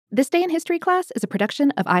This Day in History Class is a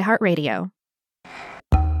production of iHeartRadio.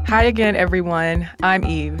 Hi again, everyone. I'm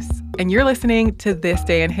Eves, and you're listening to This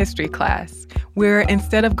Day in History Class, where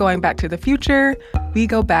instead of going back to the future, we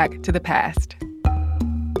go back to the past.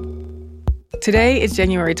 Today is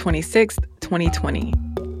January 26th, 2020.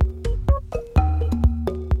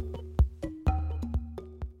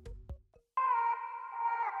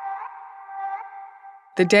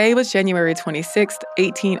 The day was January 26th,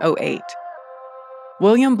 1808.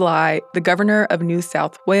 William Bligh, the governor of New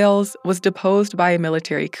South Wales, was deposed by a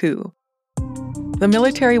military coup. The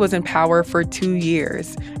military was in power for 2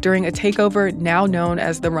 years during a takeover now known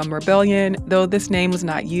as the Rum Rebellion, though this name was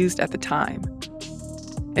not used at the time.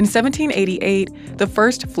 In 1788, the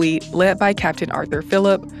First Fleet, led by Captain Arthur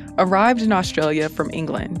Phillip, arrived in Australia from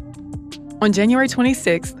England. On January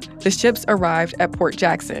 26th, the ships arrived at Port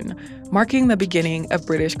Jackson, marking the beginning of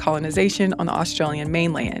British colonization on the Australian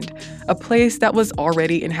mainland, a place that was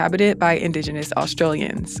already inhabited by Indigenous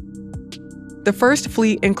Australians. The First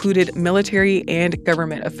Fleet included military and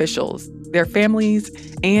government officials, their families,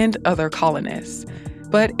 and other colonists.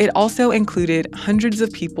 But it also included hundreds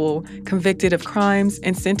of people convicted of crimes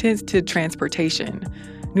and sentenced to transportation.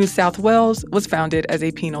 New South Wales was founded as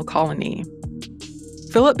a penal colony.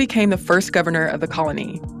 Phillip became the first governor of the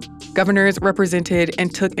colony. Governors represented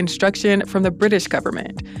and took instruction from the British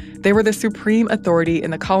government. They were the supreme authority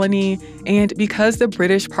in the colony, and because the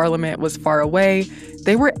British Parliament was far away,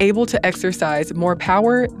 they were able to exercise more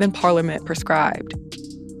power than Parliament prescribed.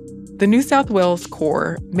 The New South Wales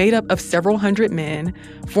Corps, made up of several hundred men,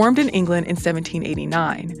 formed in England in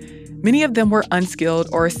 1789. Many of them were unskilled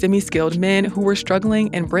or semi-skilled men who were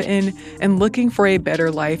struggling in Britain and looking for a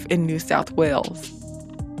better life in New South Wales.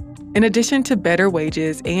 In addition to better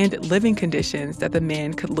wages and living conditions that the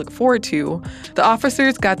men could look forward to, the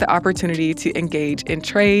officers got the opportunity to engage in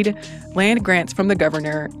trade, land grants from the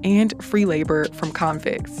governor, and free labor from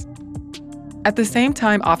convicts. At the same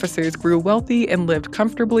time officers grew wealthy and lived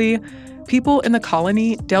comfortably, people in the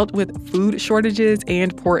colony dealt with food shortages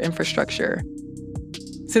and poor infrastructure.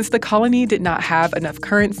 Since the colony did not have enough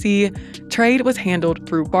currency, trade was handled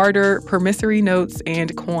through barter, promissory notes,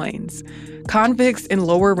 and coins. Convicts and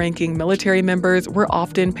lower-ranking military members were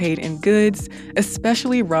often paid in goods,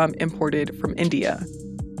 especially rum imported from India.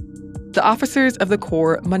 The officers of the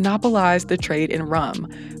Corps monopolized the trade in rum,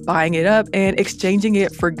 buying it up and exchanging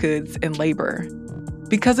it for goods and labor.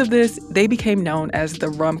 Because of this, they became known as the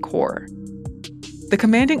Rum Corps. The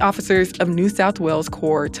commanding officers of New South Wales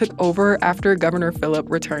Corps took over after Governor Phillip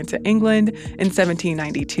returned to England in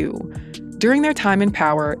 1792. During their time in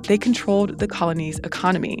power, they controlled the colony's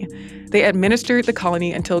economy. They administered the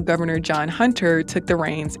colony until Governor John Hunter took the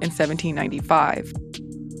reins in 1795.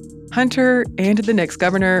 Hunter and the next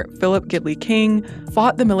governor, Philip Gidley King,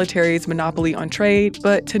 fought the military's monopoly on trade,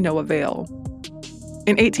 but to no avail.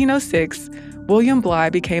 In 1806, William Bligh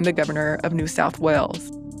became the governor of New South Wales.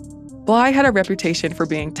 Bligh had a reputation for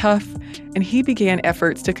being tough, and he began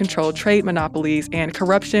efforts to control trade monopolies and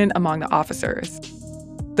corruption among the officers.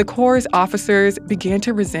 The Corps' officers began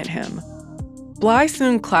to resent him. Bligh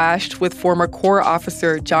soon clashed with former Corps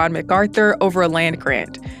officer John MacArthur over a land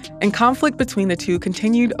grant, and conflict between the two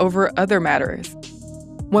continued over other matters.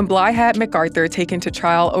 When Bligh had MacArthur taken to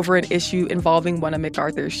trial over an issue involving one of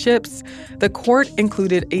MacArthur's ships, the court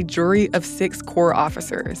included a jury of 6 Corps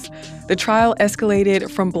officers. The trial escalated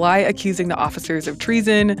from Bligh accusing the officers of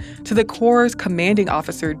treason to the Corps' commanding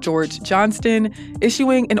officer, George Johnston,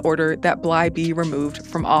 issuing an order that Bligh be removed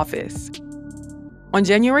from office. On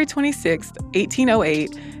January 26,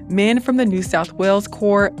 1808, men from the New South Wales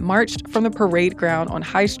Corps marched from the parade ground on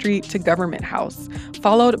High Street to Government House,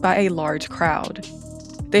 followed by a large crowd.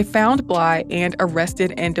 They found Bligh and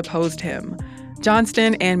arrested and deposed him.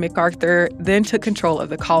 Johnston and MacArthur then took control of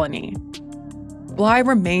the colony. Bligh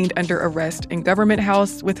remained under arrest in Government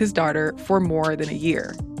House with his daughter for more than a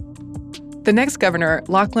year. The next governor,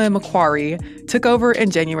 Lachlan Macquarie, took over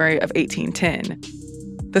in January of 1810.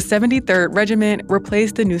 The 73rd Regiment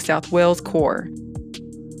replaced the New South Wales Corps.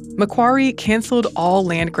 Macquarie canceled all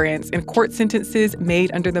land grants and court sentences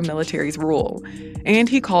made under the military's rule, and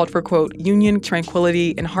he called for, quote, union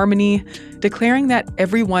tranquility and harmony, declaring that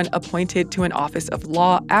everyone appointed to an office of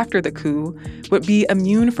law after the coup would be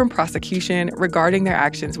immune from prosecution regarding their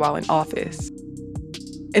actions while in office.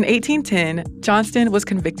 In 1810, Johnston was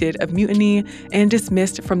convicted of mutiny and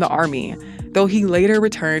dismissed from the army, though he later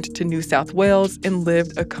returned to New South Wales and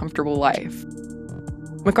lived a comfortable life.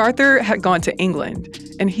 MacArthur had gone to England,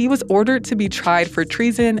 and he was ordered to be tried for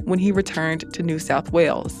treason when he returned to New South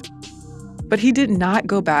Wales. But he did not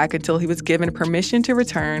go back until he was given permission to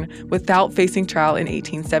return without facing trial in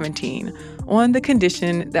 1817, on the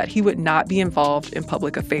condition that he would not be involved in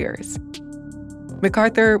public affairs.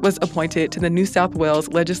 MacArthur was appointed to the New South Wales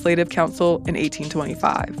Legislative Council in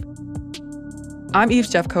 1825. I'm Eve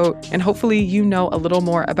Jeffcoat, and hopefully you know a little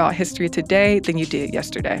more about history today than you did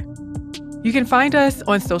yesterday. You can find us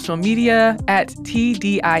on social media at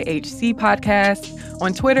TDIHC Podcast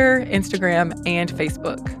on Twitter, Instagram, and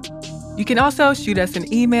Facebook. You can also shoot us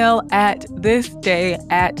an email at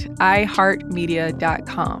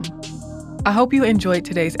thisday@iheartmedia.com. I hope you enjoyed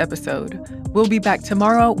today's episode. We'll be back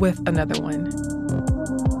tomorrow with another one.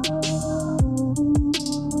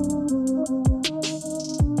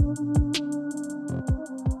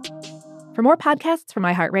 For more podcasts from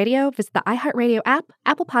iHeartRadio, visit the iHeartRadio app,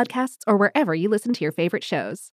 Apple Podcasts, or wherever you listen to your favorite shows.